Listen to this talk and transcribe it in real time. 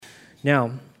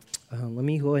Now, let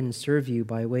me go ahead and serve you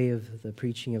by way of the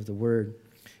preaching of the word.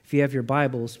 If you have your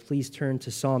Bibles, please turn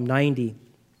to Psalm 90.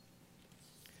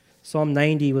 Psalm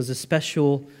 90 was a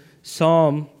special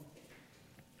psalm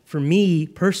for me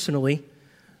personally.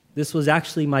 This was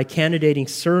actually my candidating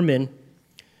sermon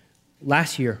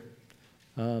last year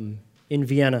in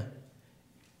Vienna.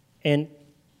 And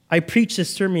I preached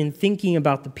this sermon thinking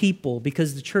about the people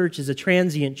because the church is a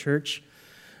transient church.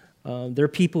 There are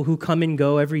people who come and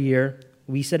go every year.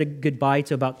 We said a goodbye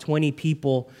to about 20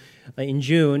 people in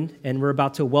June, and we're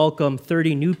about to welcome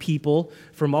 30 new people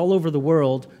from all over the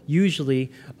world,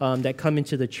 usually, that come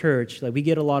into the church. Like, we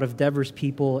get a lot of Devers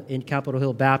people in Capitol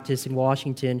Hill Baptist in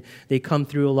Washington. They come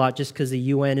through a lot just because the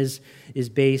UN is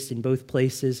based in both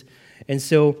places. And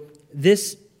so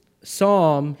this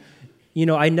psalm,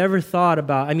 I never thought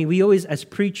about, we always, as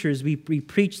preachers, we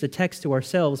preach the text to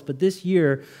ourselves, but this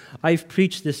year, I've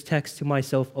preached this text to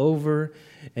myself over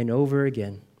and over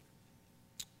again.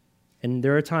 And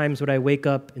there are times when I wake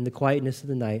up in the quietness of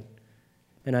the night,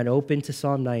 and I'd open to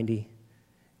Psalm 90,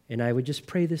 and I would just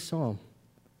pray this psalm,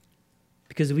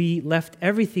 because we left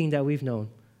everything that we've known.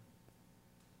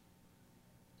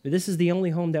 This is the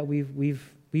only home that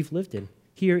we've lived in,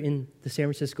 here in the San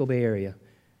Francisco Bay Area.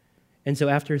 And so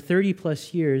after 30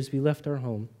 plus years, we left our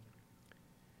home.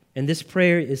 And this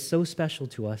prayer is so special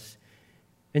to us.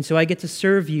 And so I get to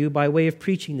serve you by way of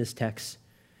preaching this text.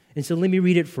 And so let me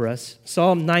read it for us.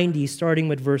 Psalm 90, starting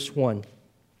with verse 1.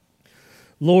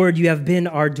 Lord, you have been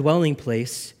our dwelling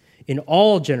place in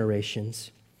all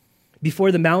generations.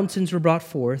 Before the mountains were brought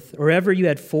forth, or ever you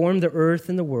had formed the earth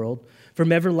and the world,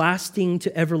 from everlasting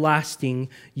to everlasting,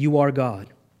 you are God.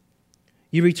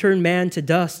 You return man to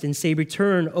dust and say,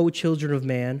 return, O children of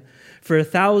man, for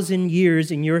 1,000 years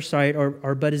in your sight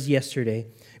are but as yesterday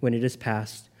when it is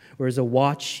past, or as a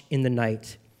watch in the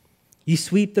night. You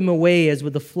sweep them away as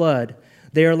with a flood.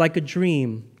 They are like a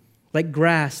dream, like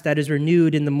grass that is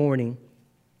renewed in the morning.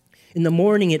 In the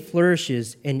morning it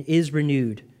flourishes and is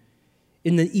renewed.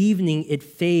 In the evening it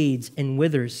fades and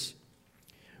withers.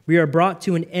 We are brought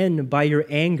to an end by your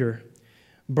anger.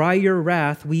 By your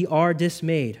wrath we are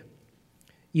dismayed.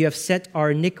 You have set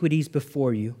our iniquities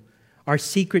before you, our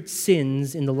secret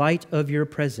sins in the light of your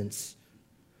presence.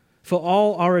 For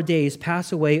all our days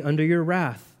pass away under your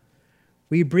wrath.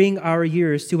 We bring our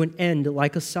years to an end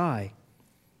like a sigh.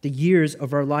 The years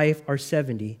of our life are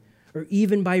 70, or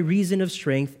even by reason of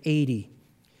strength 80.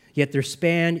 Yet their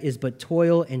span is but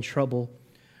toil and trouble.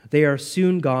 They are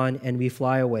soon gone, and we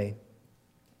fly away.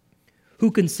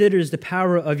 Who considers the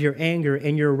power of your anger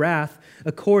and your wrath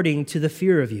according to the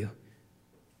fear of you?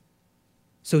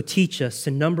 So teach us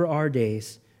to number our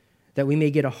days, that we may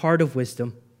get a heart of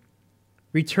wisdom.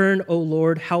 Return, O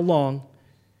Lord, how long?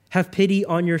 Have pity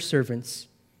on your servants.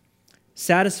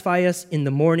 Satisfy us in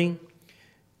the morning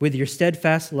with your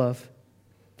steadfast love,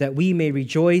 that we may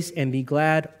rejoice and be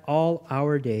glad all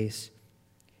our days.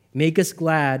 Make us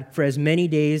glad for as many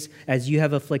days as you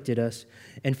have afflicted us,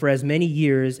 and for as many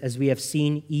years as we have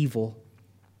seen evil.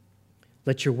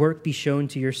 Let your work be shown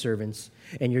to your servants,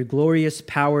 and your glorious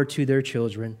power to their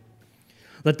children.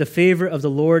 Let the favor of the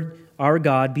Lord our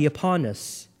God be upon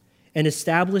us, and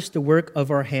establish the work of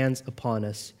our hands upon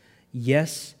us.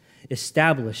 Yes,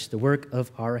 establish the work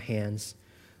of our hands.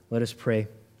 Let us pray.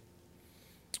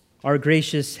 Our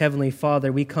gracious Heavenly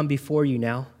Father, we come before you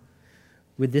now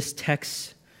with this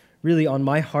text really on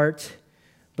my heart,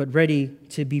 but ready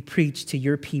to be preached to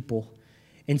your people.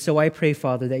 And so I pray,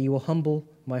 Father, that you will humble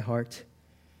my heart,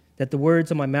 that the words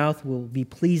of my mouth will be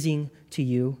pleasing to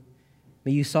you.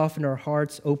 May you soften our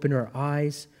hearts, open our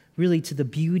eyes, really to the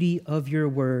beauty of your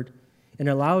word, and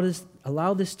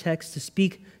allow this text to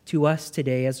speak to us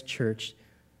today as a church.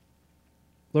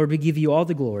 Lord, we give you all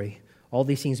the glory. All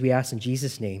these things we ask in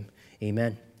Jesus' name.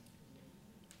 Amen.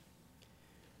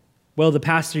 Well, the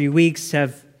past 3 weeks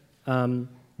have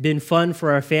been fun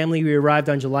for our family. We arrived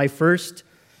on July 1st,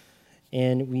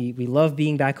 and we love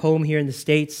being back home here in the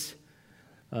States.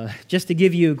 Just to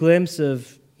give you a glimpse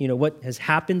of what has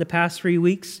happened the past 3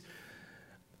 weeks,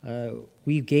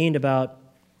 I've gained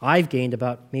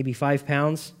about maybe 5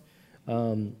 pounds.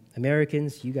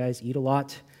 Americans, you guys eat a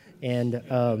lot, and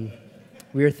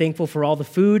we are thankful for all the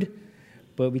food,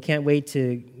 but we can't wait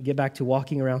to get back to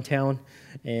walking around town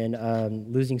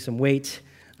and losing some weight.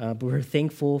 But we're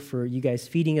thankful for you guys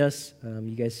feeding us.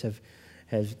 You guys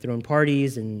have thrown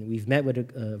parties, and we've met with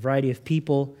a variety of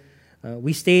people.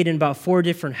 We stayed in about 4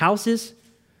 different houses.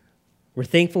 We're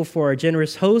thankful for our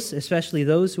generous hosts, especially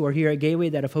those who are here at Gateway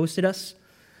that have hosted us.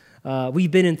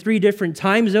 We've been in 3 different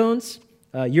time zones,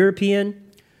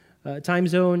 European time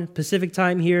zone, Pacific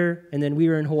time here, and then we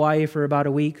were in Hawaii for about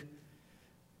a week.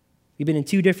 We've been in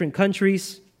 2 different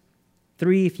countries,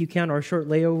 3 if you count our short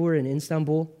layover in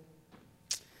Istanbul.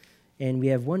 And we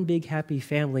have one big happy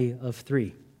family of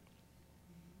 3.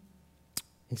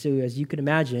 And so as you can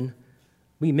imagine,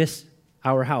 we miss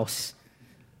our house.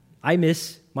 I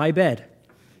miss my bed.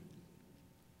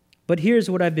 But here's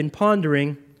what I've been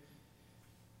pondering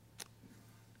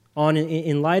on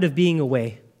in light of being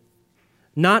away.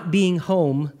 Not being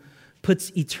home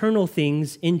puts eternal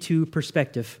things into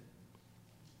perspective.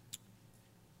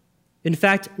 In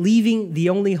fact, leaving the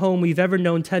only home we've ever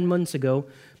known 10 months ago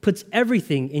puts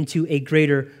everything into a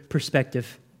greater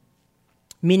perspective.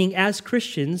 Meaning, as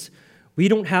Christians, we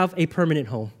don't have a permanent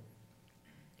home.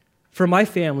 For my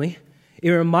family, it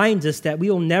reminds us that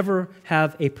we will never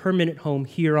have a permanent home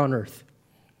here on earth.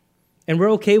 And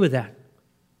we're okay with that.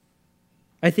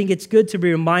 I think it's good to be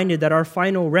reminded that our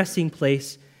final resting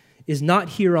place is not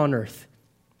here on earth.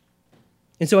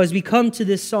 And so as we come to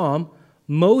this psalm,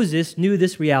 Moses knew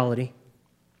this reality.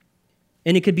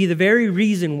 And it could be the very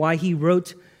reason why he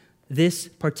wrote this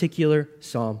particular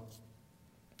psalm,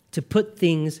 to put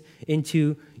things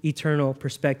into eternal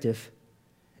perspective.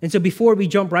 And so before we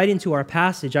jump right into our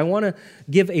passage, I want to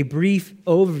give a brief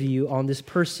overview on this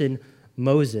person,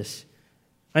 Moses.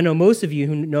 I know most of you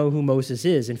who know who Moses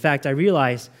is. In fact, I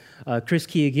realized Chris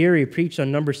Kiagiri preached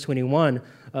on Numbers 21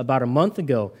 about a month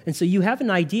ago. And so you have an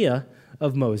idea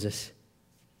of Moses.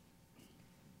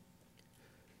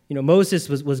 You know, Moses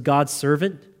was God's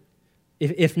servant,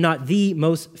 if not the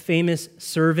most famous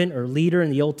servant or leader in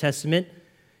the Old Testament.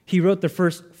 He wrote the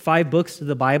first 5 books of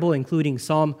the Bible, including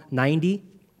Psalm 90.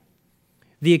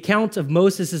 The account of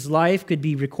Moses' life was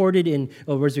recorded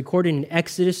in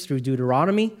Exodus through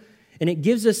Deuteronomy, and it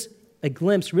gives us a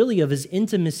glimpse, really, of his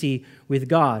intimacy with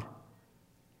God.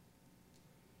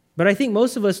 But I think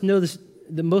most of us know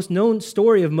the most known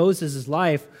story of Moses'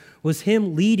 life was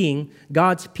him leading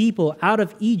God's people out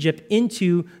of Egypt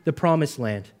into the Promised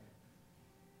Land.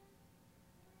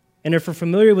 And if we're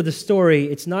familiar with the story,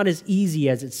 it's not as easy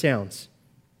as it sounds.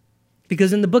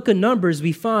 Because in the book of Numbers,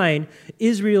 we find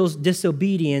Israel's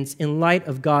disobedience in light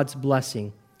of God's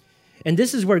blessing. And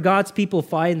this is where God's people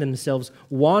find themselves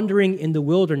wandering in the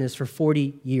wilderness for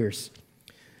 40 years.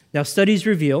 Now, studies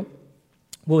reveal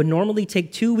what would normally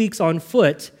take 2 weeks on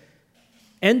foot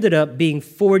ended up being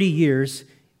 40 years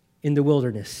in the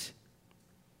wilderness.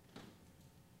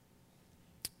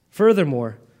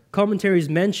 Furthermore, commentaries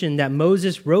mention that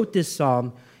Moses wrote this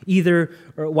psalm either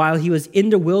while he was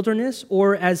in the wilderness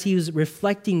or as he was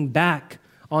reflecting back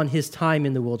on his time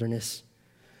in the wilderness.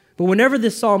 But whenever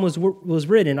this psalm was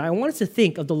written, I want us to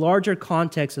think of the larger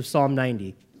context of Psalm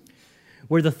 90,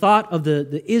 where the thought of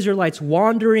the Israelites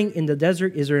wandering in the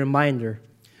desert is a reminder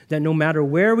that no matter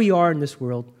where we are in this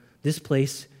world, this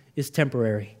place is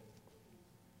temporary.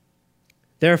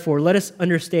 Therefore, let us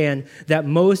understand that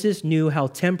Moses knew how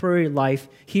temporary life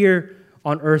here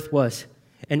on earth was,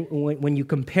 and when you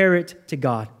compare it to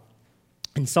God.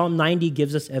 And Psalm 90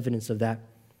 gives us evidence of that.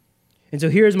 And so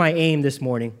here's my aim this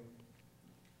morning.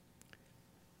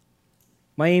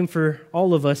 My aim for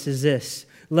all of us is this: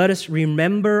 let us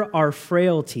remember our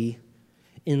frailty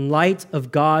in light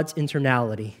of God's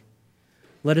eternality.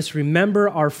 Let us remember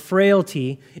our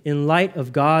frailty in light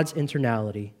of God's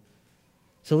eternality.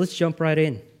 So let's jump right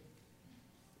in.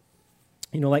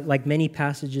 You know, like many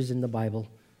passages in the Bible,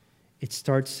 it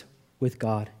starts with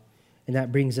God. And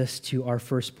that brings us to our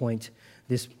first point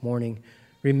this morning.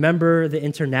 Remember the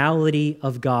eternality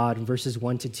of God in verses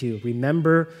 1 to 2.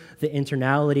 Remember the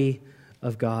eternality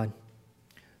of God.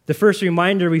 The first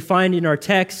reminder we find in our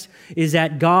text is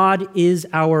that God is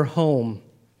our home.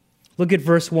 Look at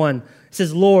verse 1. It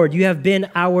says, "Lord, you have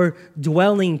been our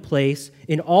dwelling place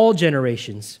in all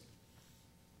generations."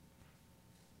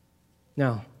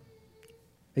 Now,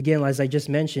 again, as I just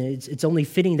mentioned, it's only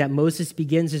fitting that Moses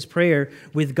begins his prayer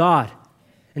with God.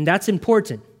 And that's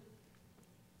important.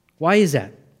 Why is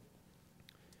that?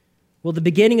 Well, the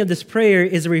beginning of this prayer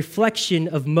is a reflection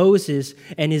of Moses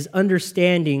and his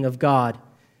understanding of God.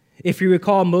 If you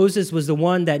recall, Moses was the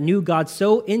one that knew God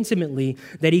so intimately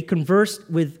that he conversed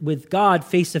with God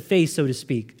face to face, so to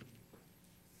speak.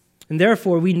 And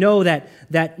therefore, we know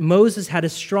that Moses had a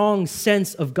strong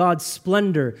sense of God's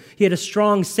splendor. He had a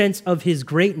strong sense of his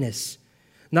greatness.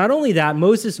 Not only that,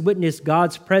 Moses witnessed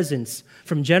God's presence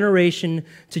from generation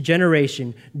to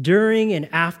generation during and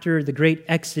after the great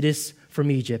exodus from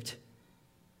Egypt.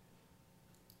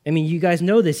 I mean, you guys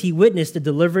know this. He witnessed the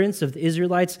deliverance of the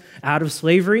Israelites out of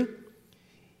slavery.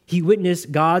 He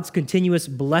witnessed God's continuous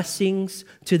blessings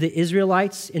to the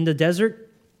Israelites in the desert.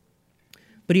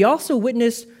 But he also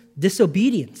witnessed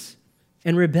disobedience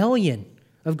and rebellion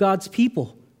of God's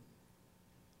people.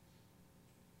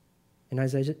 And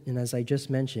as I just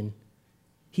mentioned,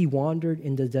 he wandered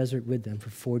in the desert with them for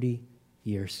 40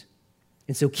 years.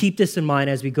 And so keep this in mind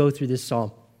as we go through this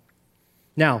psalm.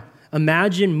 Now,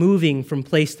 imagine moving from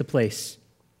place to place,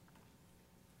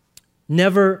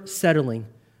 never settling,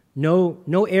 no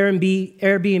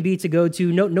Airbnb to go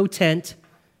to, no tent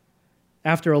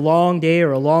after a long day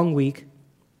or a long week.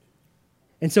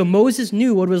 And so Moses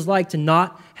knew what it was like to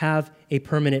not have a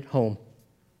permanent home.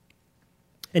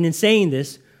 And in saying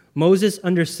this, Moses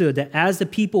understood that as the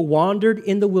people wandered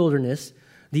in the wilderness,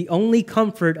 the only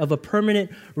comfort of a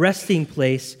permanent resting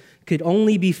place could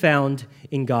only be found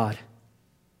in God.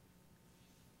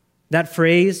 That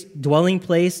phrase, dwelling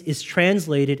place, is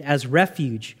translated as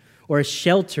refuge or as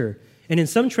shelter. And in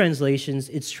some translations,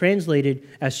 it's translated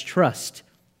as trust.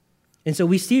 And so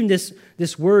we see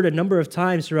this word a number of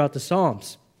times throughout the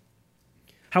Psalms.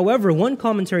 However, one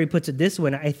commentary puts it this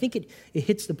way, and I think it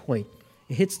hits the point.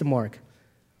 It hits the mark.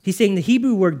 He's saying the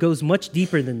Hebrew word goes much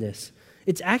deeper than this.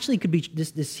 It actually could be,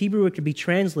 this Hebrew word could be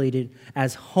translated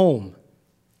as home.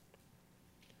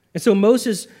 And so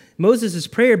Moses'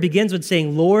 prayer begins with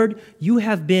saying, Lord, you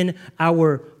have been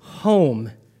our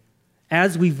home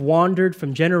as we've wandered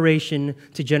from generation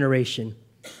to generation.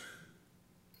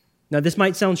 Now, this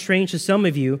might sound strange to some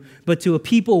of you, but to a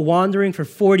people wandering for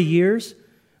 40 years,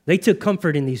 they took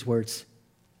comfort in these words.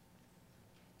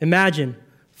 Imagine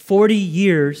 40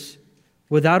 years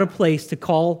without a place to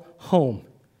call home.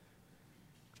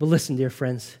 But listen, dear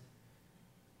friends,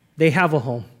 they have a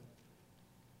home.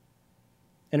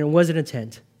 And it wasn't a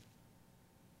tent.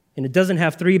 And it doesn't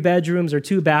have 3 bedrooms or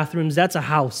 2 bathrooms. That's a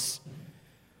house.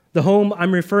 The home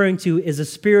I'm referring to is a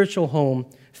spiritual home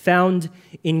found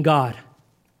in God.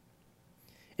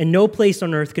 And no place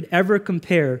on earth could ever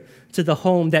compare to the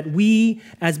home that we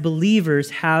as believers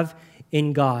have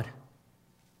in God.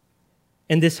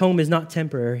 And this home is not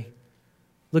temporary.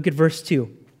 Look at verse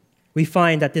 2. We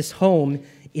find that this home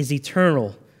is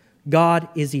eternal. God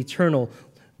is eternal.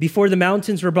 Before the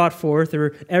mountains were brought forth,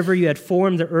 or ever you had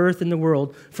formed the earth and the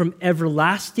world, from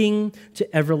everlasting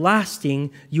to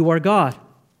everlasting, you are God.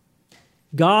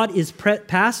 God is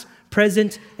past,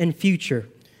 present, and future.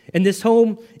 And this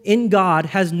home in God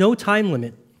has no time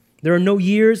limit. There are no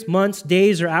years, months,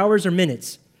 days, or hours, or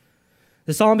minutes.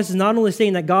 The psalmist is not only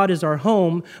saying that God is our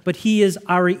home, but he is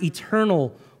our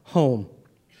eternal home.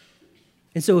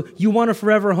 And so you want a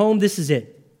forever home, this is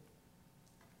it.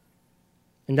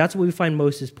 And that's what we find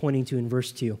Moses pointing to in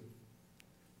verse 2.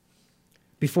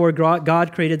 Before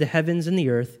God created the heavens and the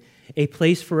earth, a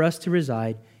place for us to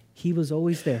reside, he was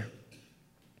always there.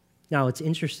 Now, it's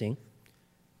interesting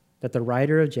that the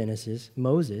writer of Genesis,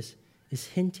 Moses, is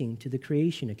hinting to the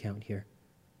creation account here.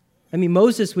 I mean,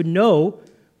 Moses would know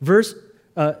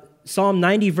Psalm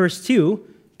 90, verse 2,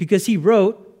 because he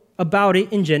wrote about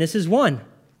it in Genesis 1.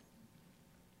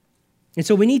 And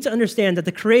so we need to understand that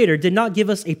the Creator did not give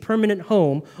us a permanent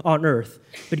home on earth,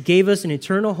 but gave us an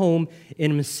eternal home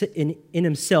in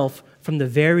himself from the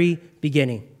very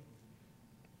beginning.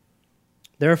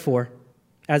 Therefore,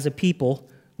 as a people,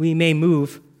 we may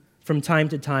move from time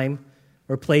to time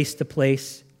or place to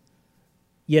place.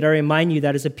 Yet I remind you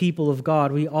that as a people of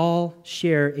God, we all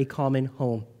share a common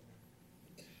home.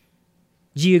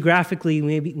 Geographically,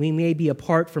 we may be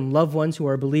apart from loved ones who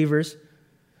are believers,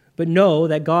 but know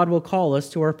that God will call us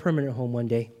to our permanent home one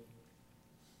day.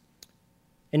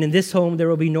 And in this home, there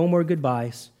will be no more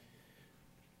goodbyes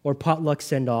or potluck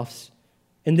send-offs.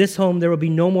 In this home, there will be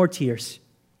no more tears.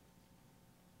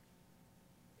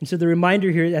 And so the reminder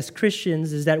here as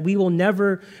Christians is that we will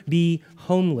never be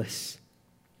homeless.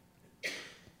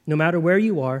 No matter where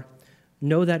you are,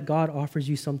 know that God offers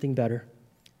you something better.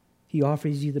 He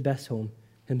offers you the best home,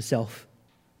 himself.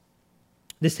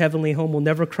 This heavenly home will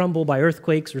never crumble by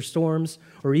earthquakes or storms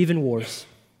or even wars.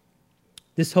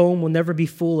 This home will never be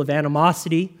full of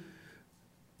animosity.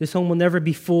 This home will never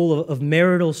be full of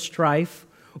marital strife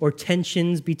or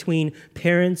tensions between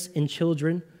parents and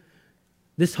children.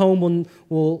 This home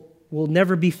will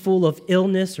never be full of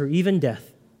illness or even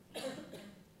death.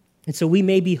 And so we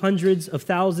may be hundreds of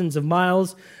thousands of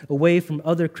miles away from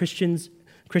other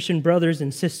Christian brothers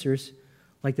and sisters,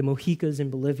 like the Mohicas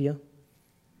in Bolivia,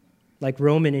 like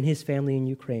Roman and his family in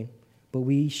Ukraine, but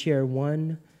we share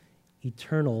one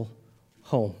eternal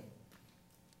home,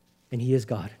 and he is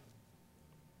God.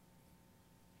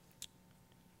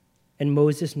 And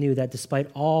Moses knew that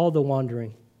despite all the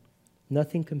wandering,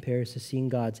 nothing compares to seeing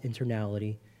God's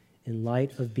eternality in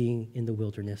light of being in the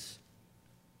wilderness.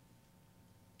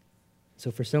 So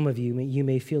for some of you, you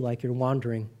may feel like you're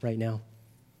wandering right now,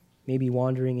 maybe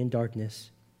wandering in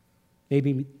darkness.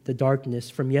 Maybe the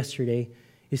darkness from yesterday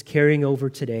is carrying over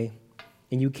today,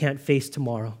 and you can't face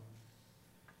tomorrow.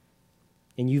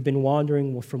 and you've been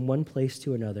wandering from one place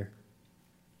to another.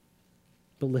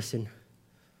 But listen,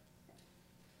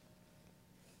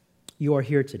 you are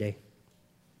here today.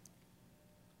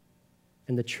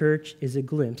 And the church is a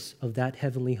glimpse of that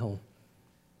heavenly home.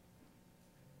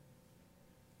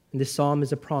 And this psalm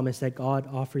is a promise that God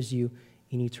offers you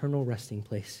an eternal resting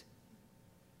place.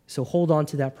 So hold on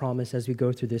to that promise as we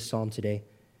go through this psalm today,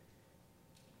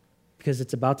 because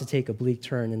it's about to take a bleak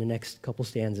turn in the next couple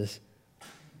stanzas.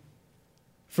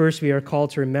 First, we are called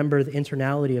to remember the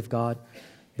internality of God.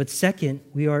 But second,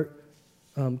 we are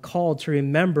called to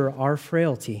remember our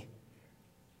frailty.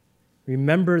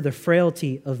 Remember the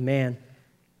frailty of man.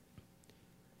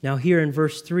 Now here in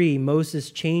verse 3, Moses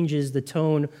changes the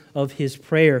tone of his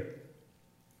prayer.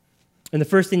 And the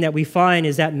first thing that we find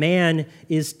is that man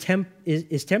is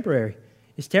temporary,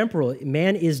 is temporal.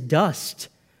 Man is dust.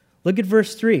 Look at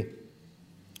verse 3. It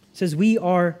says, we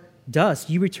are dust.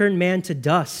 You return man to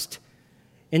dust.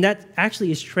 And that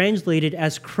actually is translated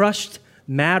as crushed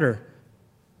matter.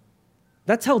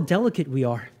 That's how delicate we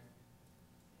are.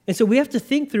 And so we have to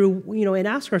think through, and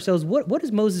ask ourselves, what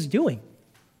is Moses doing?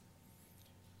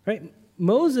 Right?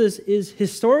 Moses is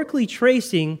historically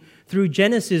tracing through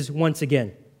Genesis once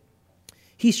again.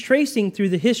 He's tracing through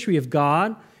the history of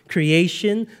God,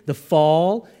 creation, the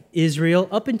fall, Israel,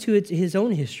 up into his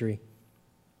own history.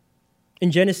 In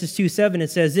Genesis 2:7,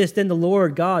 it says this, then the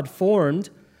Lord God formed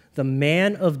the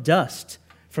man of dust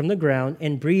from the ground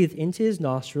and breathed into his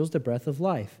nostrils the breath of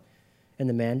life, and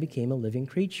the man became a living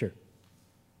creature.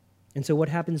 And so what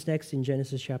happens next in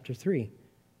Genesis chapter 3?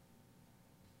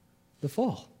 The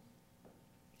fall.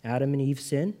 Adam and Eve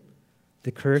sin.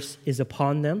 The curse is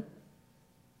upon them.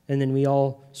 And then we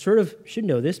all sort of should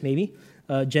know this, maybe.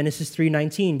 Genesis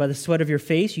 3:19, by the sweat of your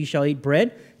face you shall eat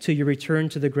bread till you return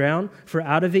to the ground, for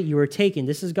out of it you are taken.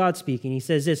 This is God speaking. He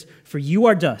says this, for you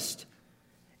are dust,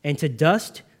 and to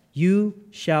dust you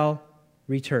shall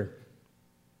return.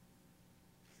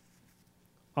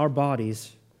 Our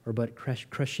bodies are but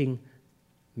crushing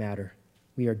matter.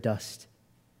 We are dust.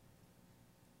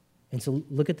 And so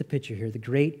look at the picture here, the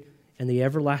great and the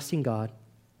everlasting God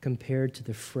compared to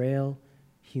the frail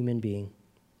human being.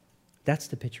 That's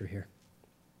the picture here.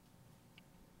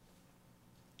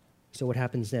 So what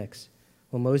happens next?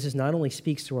 Well, Moses not only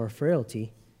speaks to our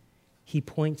frailty, he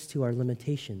points to our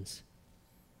limitations.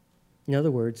 In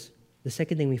other words, the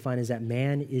second thing we find is that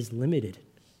man is limited.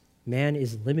 Man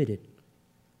is limited.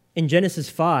 In Genesis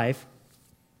 5,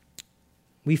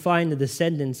 we find the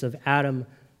descendants of Adam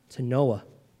to Noah.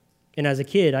 And as a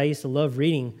kid, I used to love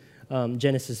reading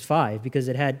Genesis 5 because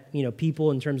it had,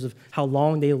 people in terms of how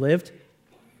long they lived.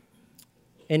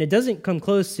 And it doesn't come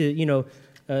close to,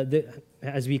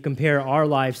 as we compare our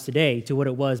lives today to what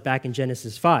it was back in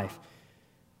Genesis 5.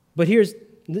 But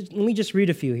let me just read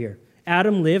a few here.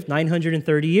 Adam lived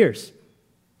 930 years.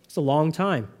 It's a long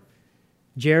time.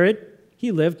 Jared,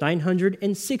 he lived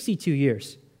 962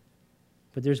 years.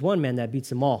 But there's one man that beats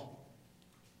them all.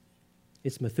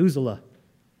 It's Methuselah.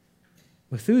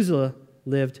 Methuselah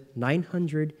lived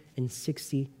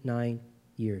 969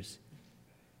 years.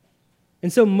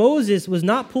 And so Moses was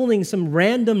not pulling some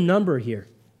random number here.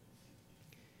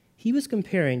 He was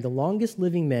comparing the longest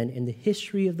living men in the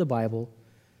history of the Bible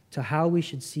to how we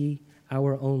should see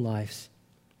our own lives.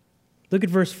 Look at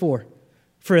verse 4.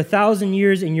 For 1,000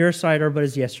 years in your sight are but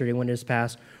as yesterday when it is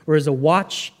past, or as a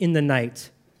watch in the night.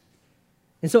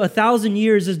 And so 1,000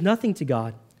 years is nothing to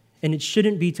God, and it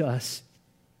shouldn't be to us.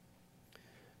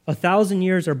 1,000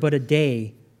 years are but a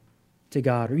day to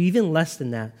God, or even less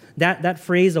than that. That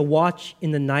phrase, a watch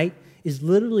in the night, is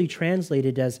literally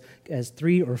translated as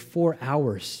 3 or 4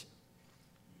 hours.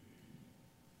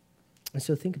 And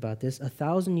so think about this.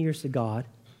 1,000 years to God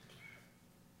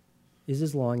is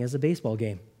as long as a baseball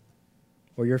game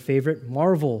or your favorite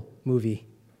Marvel movie.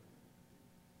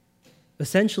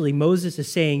 Essentially, Moses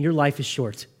is saying your life is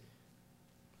short.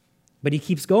 But he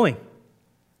keeps going.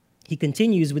 He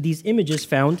continues with these images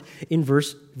found in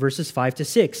verses 5 to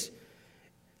 6.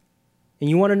 And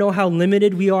you want to know how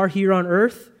limited we are here on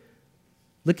earth?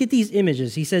 Look at these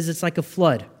images. He says it's like a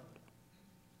flood.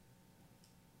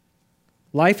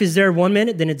 Life is there 1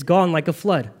 minute, then it's gone like a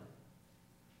flood.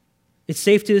 It's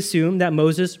safe to assume that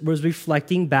Moses was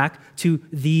reflecting back to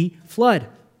the flood.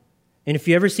 And if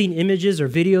you've ever seen images or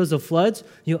videos of floods,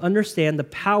 you'll understand the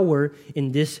power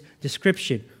in this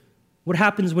description. What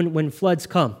happens when floods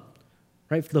come?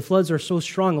 Right? The floods are so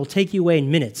strong, it'll take you away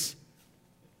in minutes.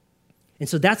 And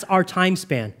so that's our time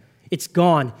span. It's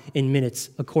gone in minutes,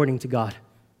 according to God.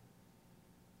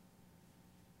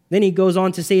 Then he goes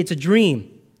on to say it's a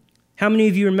dream. How many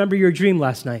of you remember your dream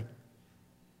last night?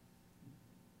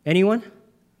 Anyone?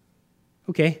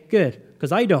 Okay, good,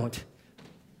 because I don't.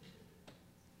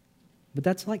 But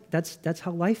that's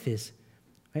how life is.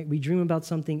 Right? We dream about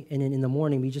something, and then in the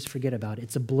morning, we just forget about it.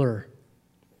 It's a blur.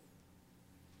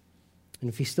 And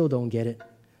if you still don't get it,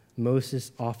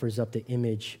 Moses offers up the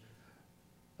image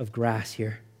of grass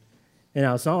here. And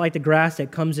now, it's not like the grass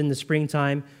that comes in the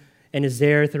springtime and is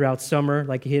there throughout summer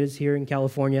like it is here in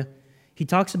California. He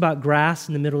talks about grass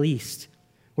in the Middle East,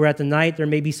 where at the night there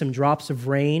may be some drops of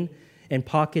rain and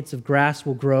pockets of grass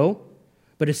will grow.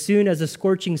 But as soon as the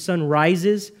scorching sun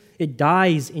rises, it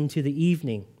dies into the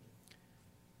evening.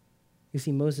 You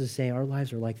see, Moses is saying our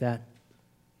lives are like that.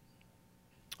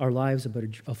 Our lives are but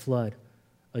a flood,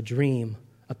 a dream,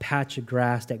 a patch of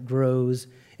grass that grows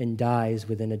and dies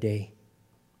within a day.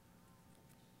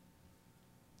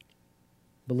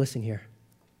 But listen here.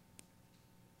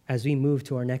 As we move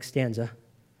to our next stanza,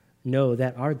 know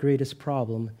that our greatest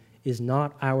problem is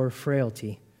not our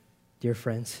frailty, dear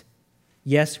friends.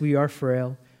 Yes, we are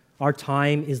frail. Our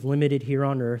time is limited here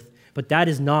on earth, but that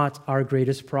is not our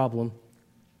greatest problem.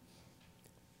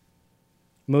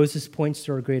 Moses points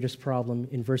to our greatest problem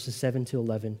in verses 7 to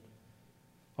 11.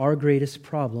 Our greatest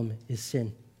problem is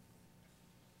sin.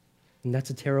 And that's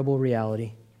a terrible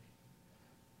reality.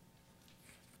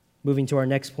 Moving to our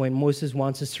next point, Moses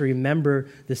wants us to remember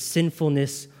the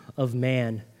sinfulness of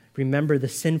man. Remember the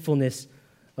sinfulness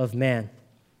of man.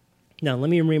 Now, let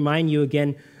me remind you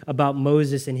again about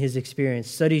Moses and his experience.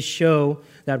 Studies show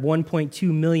that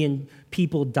 1.2 million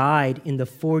people died in the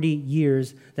 40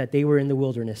 years that they were in the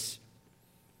wilderness.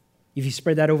 If you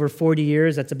spread that over 40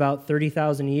 years, that's about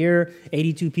 30,000 a year,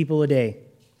 82 people a day.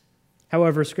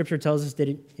 However, Scripture tells us that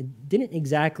it didn't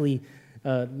exactly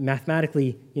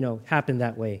mathematically, happen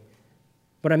that way.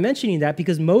 But I'm mentioning that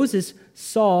because Moses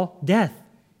saw death.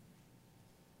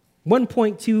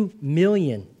 1.2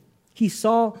 million. He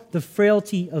saw the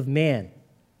frailty of man.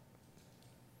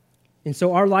 And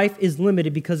so our life is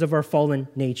limited because of our fallen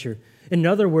nature. In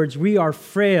other words, we are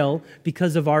frail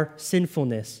because of our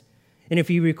sinfulness. And if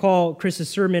you recall Chris's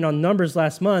sermon on Numbers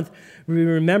last month, we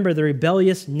remember the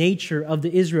rebellious nature of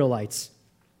the Israelites.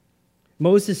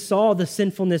 Moses saw the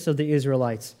sinfulness of the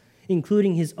Israelites,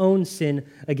 including his own sin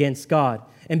against God.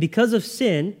 And because of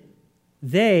sin,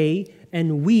 they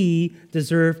and we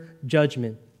deserve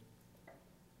judgment.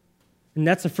 And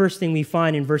that's the first thing we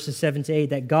find in verses 7 to 8,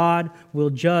 that God will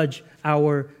judge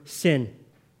our sin.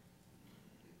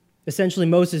 Essentially,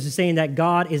 Moses is saying that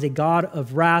God is a God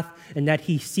of wrath and that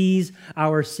he sees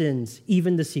our sins,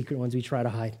 even the secret ones we try to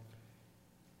hide.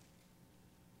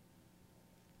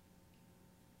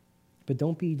 But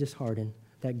don't be disheartened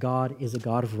that God is a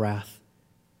God of wrath.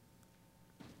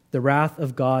 The wrath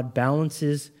of God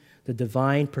balances the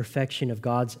divine perfection of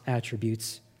God's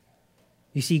attributes.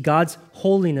 You see, God's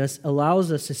holiness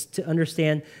allows us to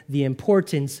understand the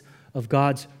importance of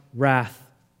God's wrath.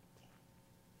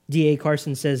 D.A.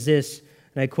 Carson says this,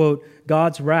 and I quote,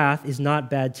 "God's wrath is not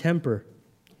bad temper.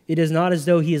 It is not as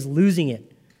though he is losing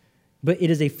it, but it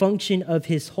is a function of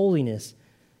his holiness.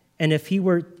 And if he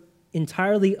were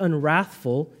entirely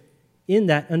unwrathful in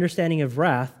that understanding of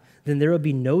wrath, then there would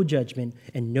be no judgment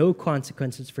and no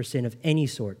consequences for sin of any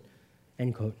sort."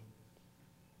 End quote.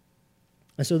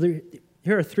 And so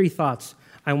here are three thoughts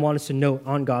I want us to note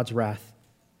on God's wrath.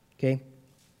 Okay?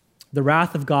 The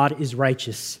wrath of God is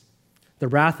righteous. The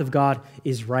wrath of God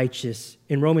is righteous.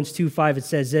 In Romans 2:5 it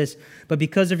says this, "But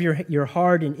because of your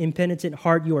hard and impenitent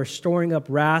heart, you are storing up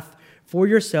wrath for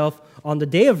yourself on the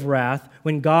day of wrath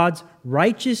when God's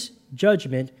righteous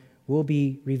judgment will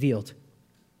be revealed."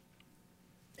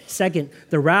 Second,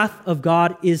 the wrath of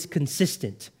God is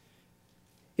consistent.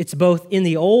 It's both in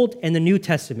the Old and the New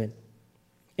Testament,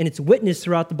 and it's witnessed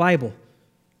throughout the Bible.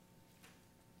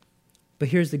 But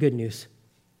here's the good news.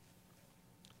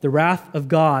 The wrath of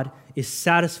God is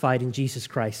satisfied in Jesus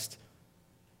Christ.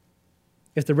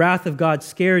 If the wrath of God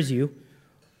scares you,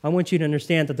 I want you to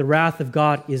understand that the wrath of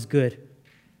God is good.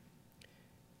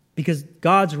 Because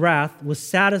God's wrath was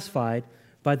satisfied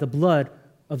by the blood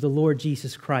of the Lord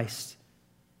Jesus Christ.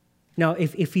 Now,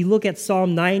 if we look at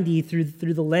Psalm 90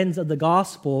 through the lens of the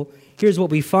gospel, here's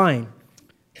what we find.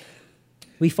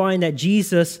 We find that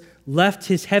Jesus left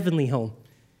his heavenly home.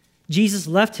 Jesus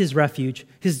left his refuge,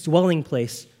 his dwelling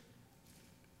place.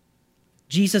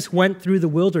 Jesus went through the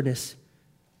wilderness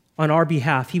on our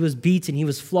behalf. He was beaten, he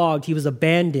was flogged, he was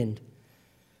abandoned.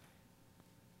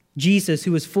 Jesus,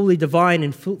 who was fully divine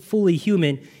and fully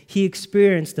human, he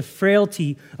experienced the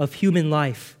frailty of human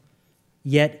life,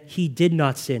 yet he did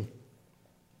not sin.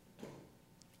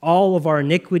 All of our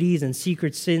iniquities and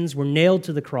secret sins were nailed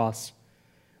to the cross,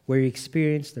 where he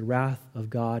experienced the wrath of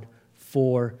God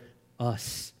for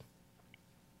us.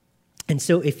 And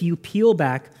so if you peel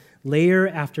back layer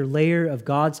after layer of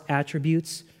God's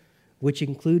attributes, which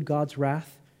include God's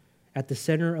wrath, at the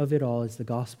center of it all is the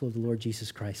gospel of the Lord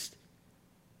Jesus Christ.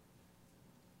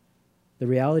 The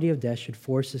reality of death should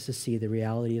force us to see the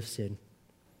reality of sin,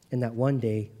 and that one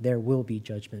day there will be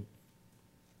judgment.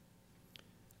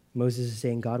 Moses is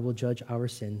saying God will judge our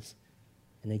sins,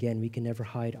 and again, we can never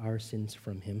hide our sins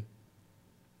from him.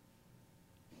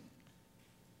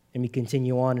 And we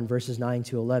continue on in verses 9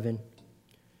 to 11.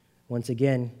 Once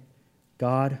again,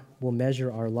 God will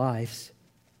measure our lives.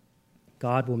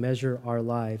 God will measure our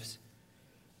lives.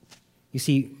 You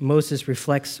see, Moses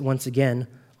reflects once again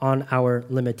on our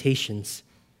limitations.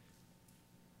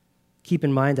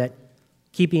 Keeping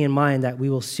in mind that we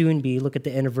will soon be, look at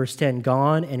the end of verse 10,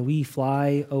 gone and we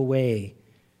fly away.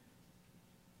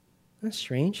 That's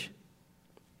strange.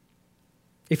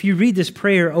 If you read this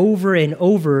prayer over and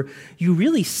over, you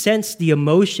really sense the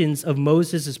emotions of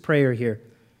Moses' prayer here,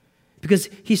 because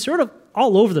he's sort of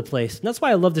all over the place. And that's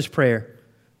why I love this prayer.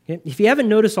 Okay? If you haven't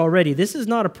noticed already, this is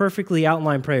not a perfectly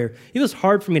outlined prayer. It was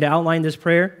hard for me to outline this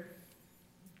prayer.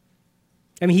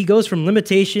 I mean, he goes from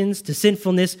limitations to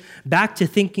sinfulness back to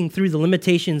thinking through the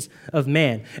limitations of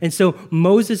man. And so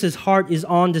Moses' heart is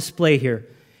on display here.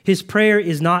 His prayer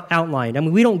is not outlined. I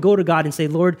mean, we don't go to God and say,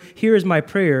 Lord, here is my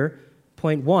prayer,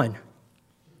 point 1.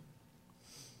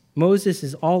 Moses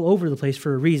is all over the place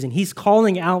for a reason. He's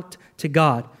calling out to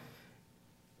God.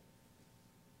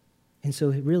 And so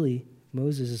really,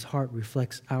 Moses' heart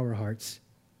reflects our hearts.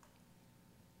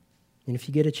 And if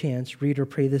you get a chance, read or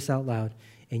pray this out loud,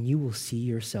 and you will see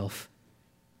yourself.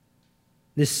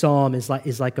 This psalm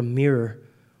is like a mirror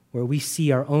where we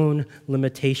see our own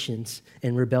limitations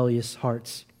and rebellious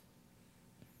hearts.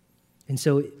 And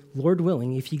so, Lord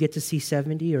willing, if you get to see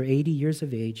 70 or 80 years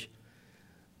of age,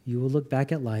 you will look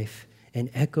back at life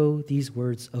and echo these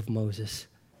words of Moses.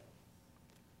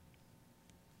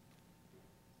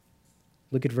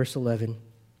 Look at verse 11.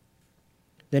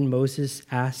 Then Moses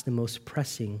asked the most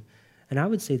pressing, and I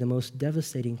would say the most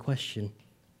devastating question.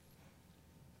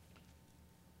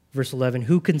 Verse 11,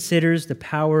 who considers the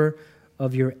power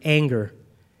of your anger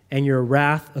and your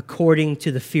wrath according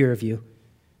to the fear of you?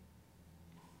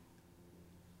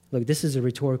 Look, this is a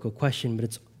rhetorical question,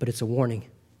 but it's a warning.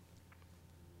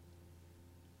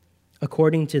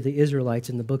 According to the Israelites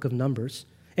in the book of Numbers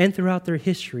and throughout their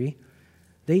history,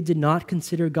 they did not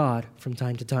consider God from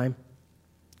time to time.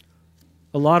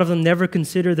 A lot of them never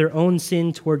consider their own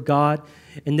sin toward God,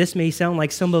 and this may sound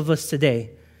like some of us today.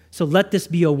 So let this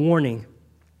be a warning.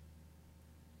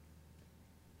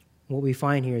 What we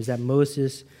find here is that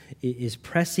Moses is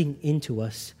pressing into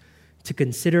us to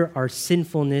consider our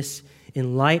sinfulness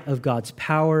in light of God's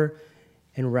power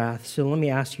and wrath. So let me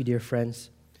ask you, dear friends,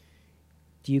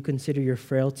 do you consider your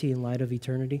frailty in light of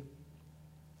eternity?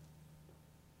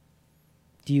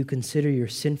 Do you consider your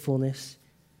sinfulness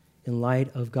in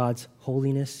light of God's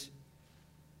holiness?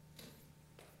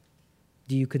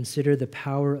 Do you consider the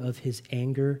power of his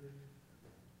anger,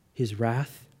 his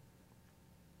wrath?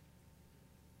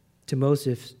 To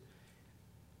Moses,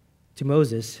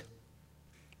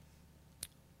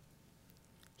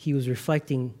 he was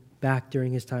reflecting back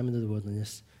during his time in the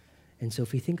wilderness. And so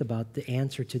if we think about the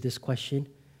answer to this question,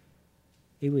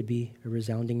 it would be a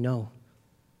resounding no.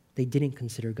 They didn't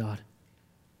consider God.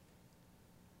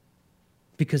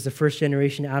 Because the first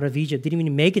generation out of Egypt didn't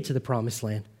even make it to the promised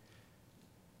land.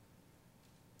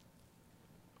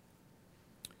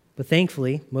 But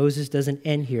thankfully, Moses doesn't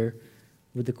end here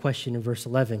with the question in verse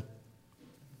 11.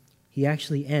 He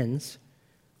actually ends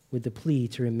with the plea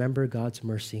to remember God's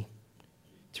mercy,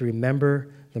 to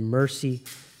remember the mercy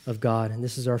of God. And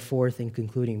this is our fourth and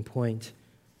concluding point.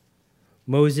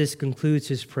 Moses concludes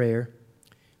his prayer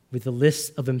with a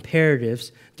list of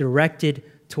imperatives directed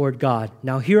toward God.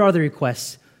 Now, here are the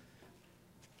requests.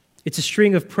 It's a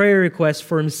string of prayer requests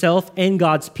for himself and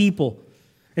God's people.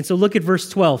 And so look at verse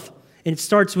 12. And it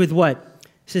starts with what?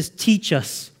 It says, teach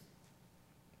us.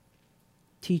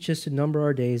 Teach us to number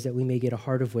our days that we may get a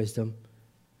heart of wisdom.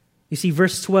 You see,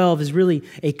 verse 12 is really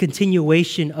a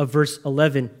continuation of verse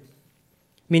 11.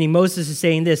 Meaning Moses is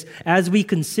saying this, as we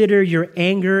consider your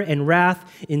anger and wrath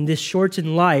in this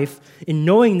shortened life, in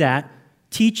knowing that,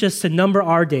 teach us to number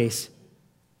our days.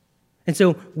 And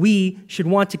so we should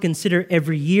want to consider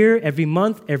every year, every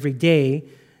month, every day,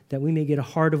 that we may get a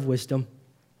heart of wisdom.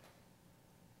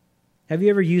 Have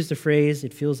you ever used the phrase,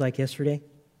 it feels like yesterday?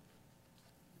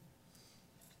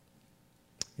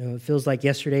 You know, it feels like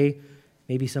yesterday,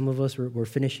 maybe some of us were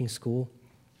finishing school.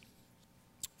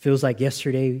 Feels like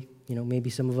yesterday,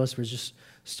 maybe some of us were just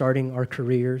starting our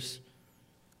careers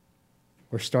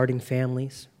or starting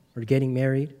families or getting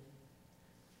married.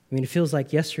 I mean, it feels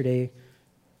like yesterday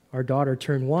our daughter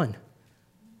turned 1,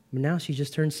 but now she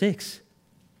just turned 6.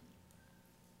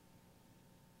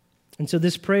 And so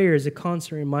this prayer is a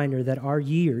constant reminder that our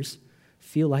years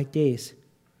feel like days.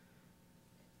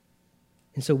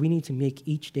 And so we need to make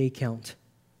each day count.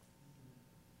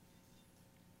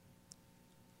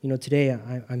 You know, today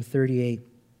I'm 38.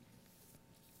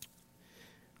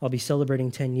 I'll be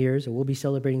celebrating 10 years, or we'll be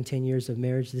celebrating 10 years of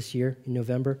marriage this year in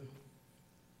November.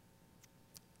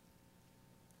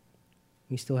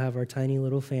 We still have our tiny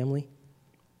little family.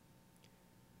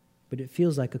 But it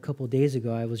feels like a couple days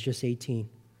ago I was just 18,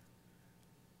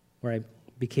 where I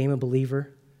became a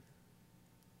believer,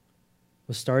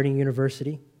 was starting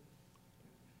university.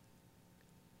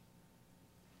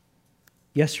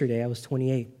 Yesterday I was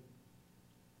 28.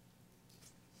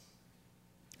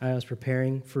 I was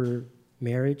preparing for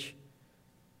marriage.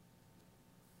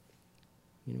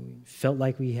 You know, we felt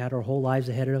like we had our whole lives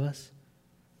ahead of us.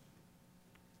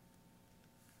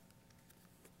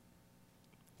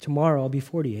 Tomorrow I'll be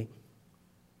 48.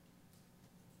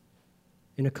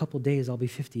 In a couple days I'll be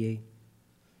 58.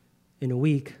 In a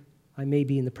week I may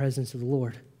be in the presence of the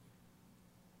Lord.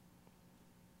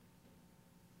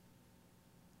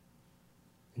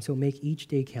 And so make each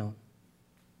day count.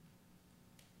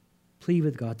 Plead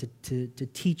with God to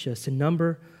teach us, to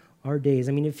number our days.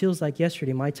 I mean, it feels like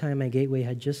yesterday my time at Gateway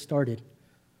had just started.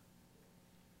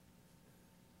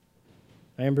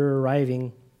 I remember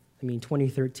arriving,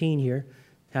 2013 here,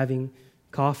 having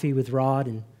coffee with Rod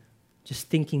and just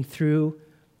thinking through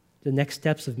the next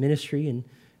steps of ministry. And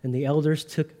the elders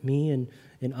took me and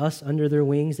us under their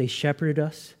wings. They shepherded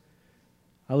us.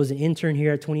 I was an intern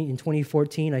here in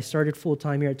 2014. I started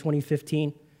full-time here at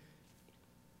 2015.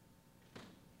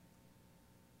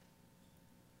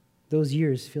 Those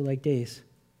years feel like days.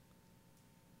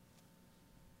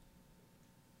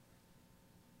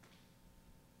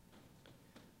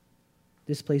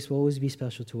 This place will always be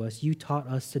special to us. You taught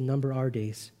us to number our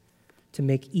days, to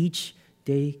make each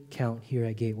day count here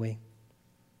at Gateway.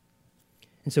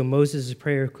 And so Moses'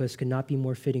 prayer request could not be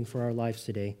more fitting for our lives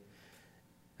today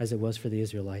as it was for the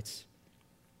Israelites.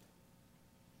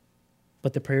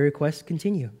 But the prayer requests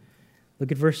continue.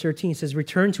 Look at verse 13. It says,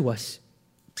 "Return to us.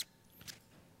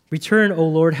 Return, O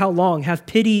Lord, how long? Have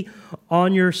pity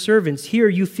on your servants." Here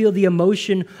you feel the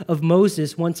emotion of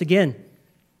Moses once again.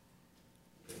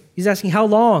 He's asking, how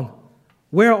long?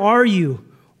 Where are you?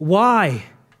 Why?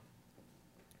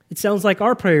 It sounds like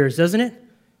our prayers, doesn't it?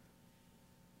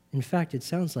 In fact, it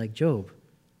sounds like Job.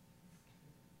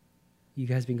 You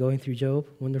guys been going through Job?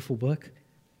 Wonderful book.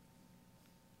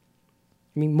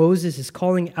 Moses is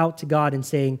calling out to God and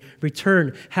saying,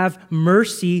 return, have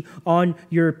mercy on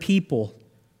your people.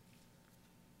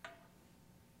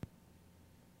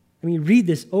 Read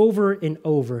this over and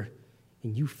over,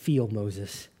 and you feel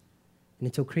Moses. And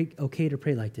it's okay to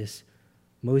pray like this.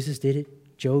 Moses did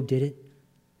it, Job did it,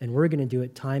 and we're going to do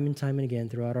it time and time and again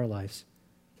throughout our lives.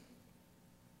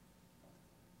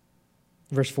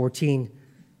 Verse 14,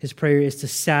 his prayer is to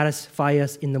satisfy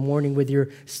us in the morning with your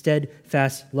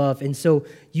steadfast love. And so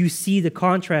you see the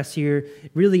contrast here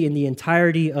really in the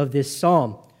entirety of this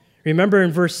psalm. Remember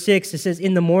in verse 6, it says,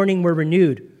 in the morning we're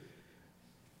renewed,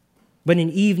 but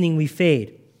in evening we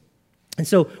fade. And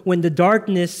so when the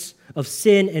darkness of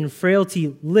sin and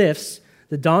frailty lifts,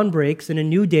 the dawn breaks and a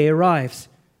new day arrives.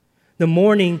 The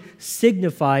morning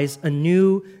signifies a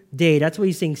new day. That's what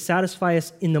he's saying, satisfy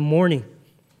us in the morning.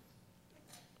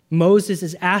 Moses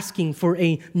is asking for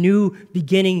a new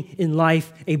beginning in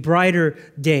life, a brighter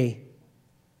day.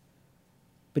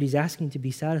 But he's asking to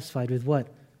be satisfied with what?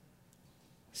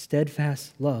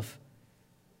 Steadfast love.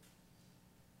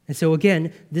 And so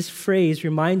again, this phrase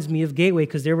reminds me of Gateway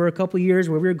because there were a couple years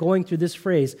where we were going through this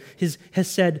phrase, his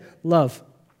hesed love.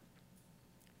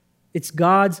 It's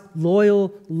God's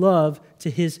loyal love to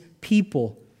his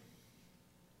people.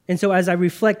 And so as I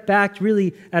reflect back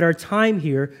really at our time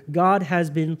here, God has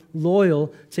been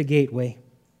loyal to Gateway.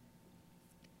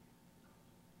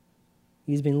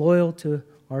 He's been loyal to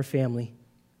our family.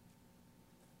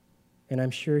 And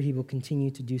I'm sure he will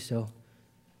continue to do so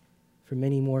for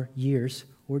many more years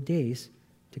or days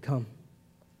to come.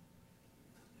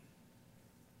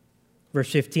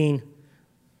 Verse 15,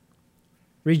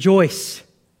 rejoice.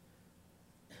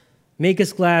 Make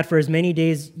us glad for as many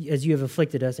days as you have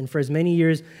afflicted us, and for as many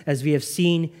years as we have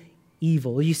seen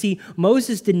evil. You see,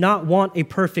 Moses did not want a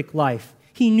perfect life.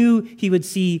 He knew he would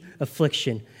see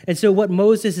affliction. And so what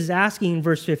Moses is asking in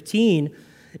verse 15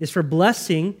 is for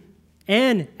blessing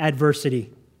and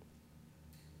adversity.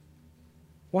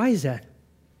 Why is that?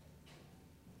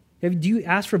 Do you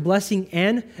ask for blessing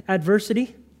and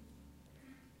adversity?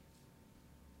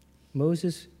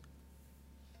 Moses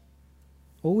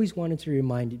always wanted to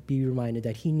be reminded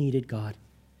that he needed God.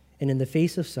 And in the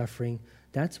face of suffering,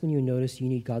 that's when you notice you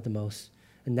need God the most.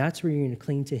 And that's where you're going to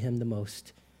cling to him the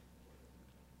most.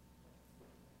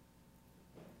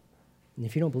 And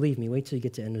if you don't believe me, wait till you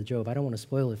get to the end of Job. I don't want to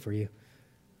spoil it for you.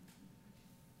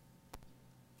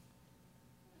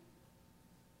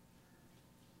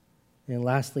 And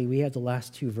lastly, we have the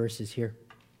last two verses here.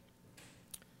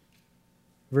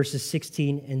 Verses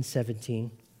 16 and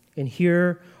 17. And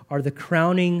here are the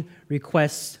crowning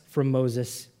requests from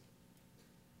Moses.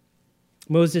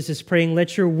 Moses is praying,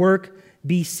 let your work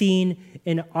be seen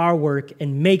in our work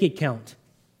and make it count.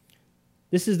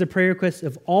 This is the prayer request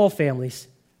of all families.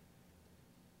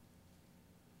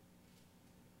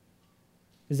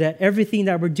 Is that everything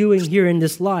that we're doing here in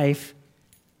this life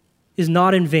is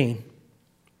not in vain.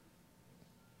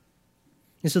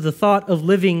 And so the thought of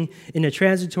living in a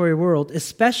transitory world,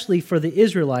 especially for the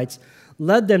Israelites,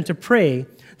 led them to pray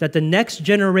that the next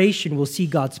generation will see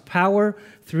God's power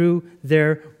through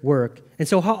their work. And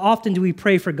so how often do we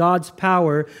pray for God's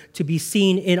power to be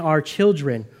seen in our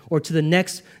children or to the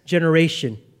next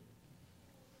generation?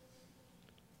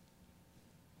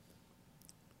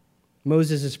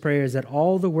 Moses' prayer is that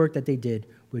all the work that they did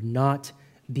would not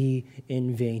be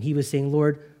in vain. He was saying,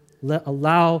 Lord,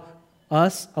 allow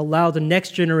the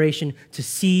next generation to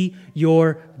see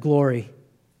your glory.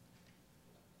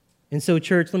 And so,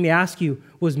 church, let me ask you,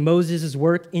 was Moses'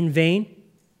 work in vain?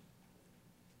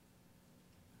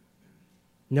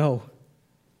 No.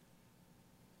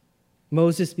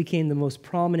 Moses became the most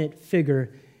prominent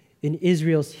figure in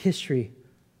Israel's history.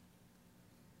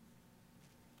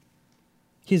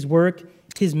 His work,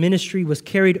 his ministry was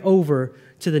carried over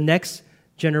to the next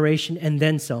generation and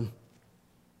then some.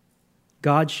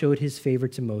 God showed his favor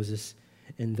to Moses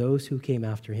and those who came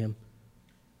after him.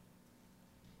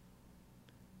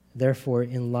 Therefore,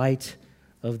 in light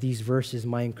of these verses,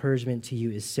 my encouragement to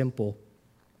you is simple.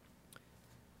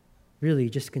 Really,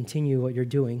 just continue what you're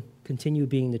doing. Continue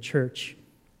being the church.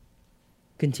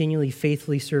 Continually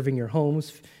faithfully serving your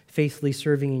homes, faithfully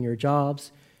serving in your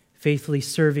jobs, faithfully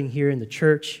serving here in the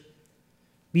church.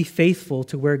 Be faithful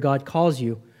to where God calls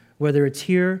you, whether it's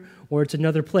here or it's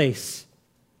another place.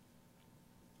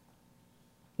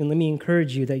 And let me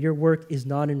encourage you that your work is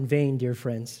not in vain, dear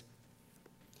friends.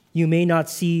 You may not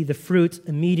see the fruit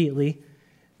immediately,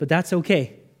 but that's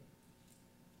okay.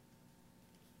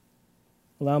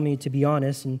 Allow me to be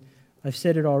honest, and I've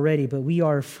said it already, but we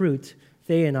are a fruit.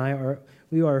 They and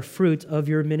we are a fruit of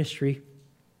your ministry.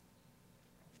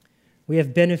 We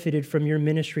have benefited from your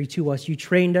ministry to us. You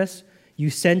trained us, you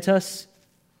sent us,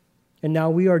 and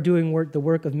now we are doing the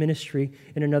work of ministry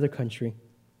in another country.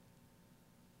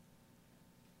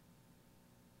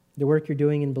 The work you're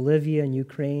doing in Bolivia and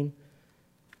Ukraine,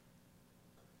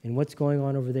 and what's going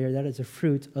on over there, that is a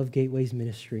fruit of Gateway's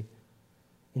ministry.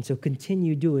 And so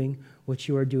continue doing what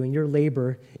you are doing. Your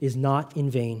labor is not in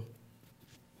vain.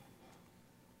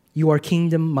 You are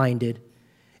kingdom-minded,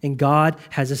 and God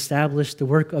has established the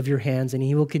work of your hands, and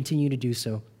he will continue to do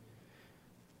so.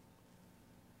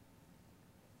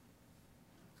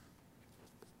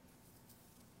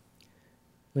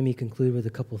 Let me conclude with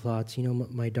a couple thoughts. You know,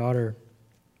 my daughter,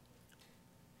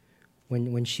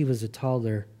 when she was a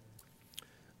toddler,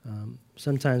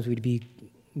 sometimes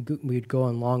we'd go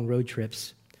on long road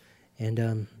trips,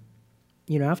 and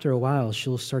after a while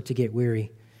she'll start to get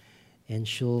weary, and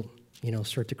she'll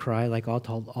start to cry like all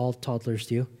toddlers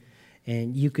do,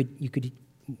 and you could.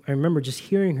 I remember just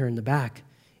hearing her in the back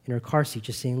in her car seat,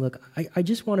 just saying, "Look, I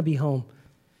just want to be home.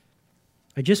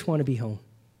 I just want to be home."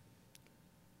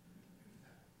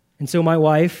 And so my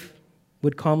wife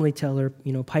would calmly tell her,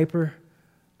 "Piper,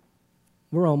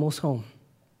 we're almost home."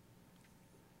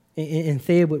 And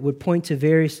Thea would point to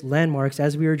various landmarks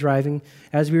as we were driving,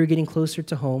 as we were getting closer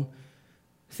to home.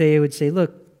 Thea would say,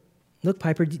 look,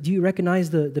 Piper, do you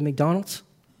recognize the McDonald's?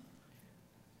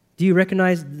 Do you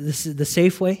recognize the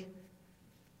Safeway?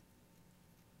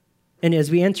 And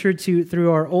as we entered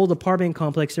through our old apartment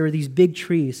complex, there were these big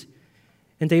trees.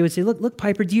 And Thea would say, look,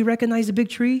 Piper, do you recognize the big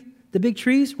tree? The big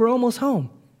trees? We're almost home.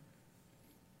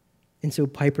 And so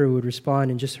Piper would respond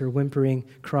in just her whimpering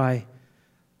cry,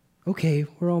 okay,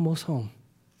 we're almost home.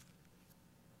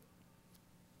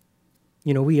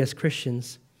 We as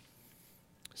Christians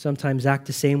sometimes act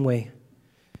the same way.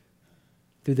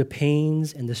 Through the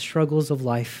pains and the struggles of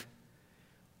life,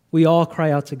 we all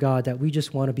cry out to God that we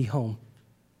just want to be home.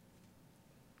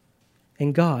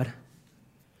 And God,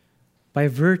 by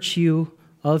virtue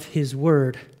of his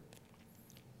word,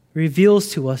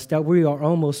 reveals to us that we are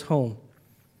almost home.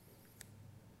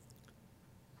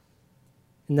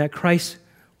 And that Christ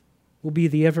will be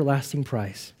the everlasting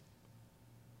prize.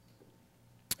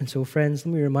 And so, friends,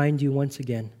 let me remind you once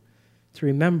again to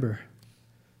remember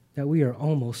that we are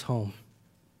almost home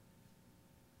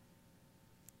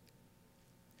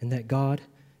and that God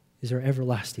is our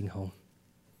everlasting home.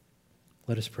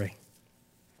 Let us pray.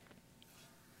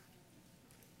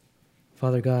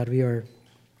 Father God, we are,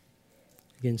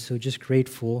 again, so just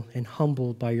grateful and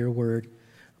humbled by your word,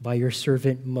 by your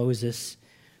servant Moses.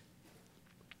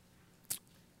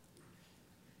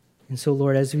 And so,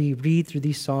 Lord, as we read through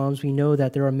these Psalms, we know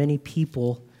that there are many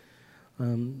people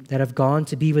that have gone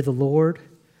to be with the Lord,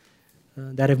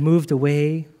 that have moved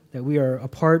away, that we are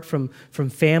apart from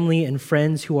family and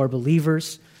friends who are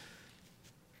believers.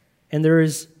 And there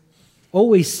is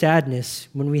always sadness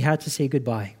when we had to say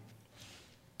goodbye.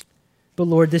 But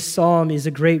Lord, this psalm is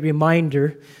a great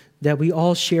reminder that we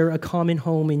all share a common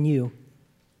home in you.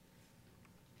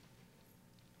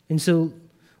 And so,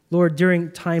 Lord,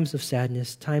 during times of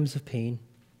sadness, times of pain,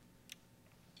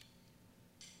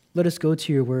 let us go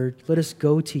to your word. Let us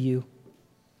go to you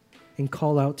and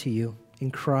call out to you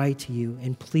and cry to you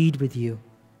and plead with you.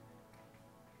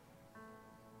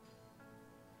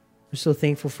 We're so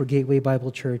thankful for Gateway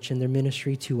Bible Church and their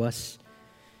ministry to us.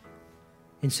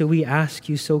 And so we ask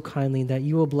you so kindly that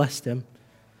you will bless them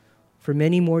for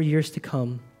many more years to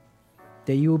come,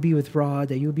 that you will be with Rod,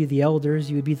 that you will be the elders,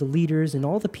 you will be the leaders, and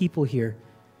all the people here,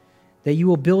 that you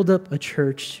will build up a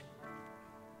church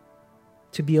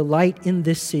to be a light in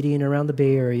this city and around the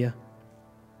Bay Area.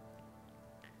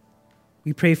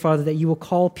 We pray, Father, that you will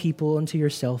call people unto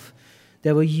yourself,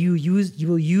 that you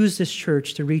will use this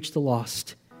church to reach the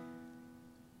lost.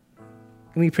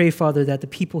 And we pray, Father, that the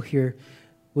people here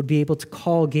would be able to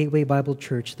call Gateway Bible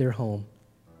Church their home.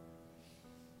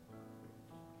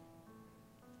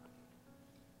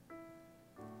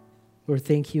 Lord,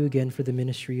 thank you again for the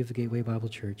ministry of the Gateway Bible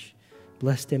Church.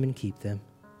 Bless them and keep them.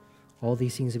 All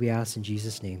these things that we ask in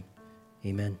Jesus' name.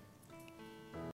 Amen.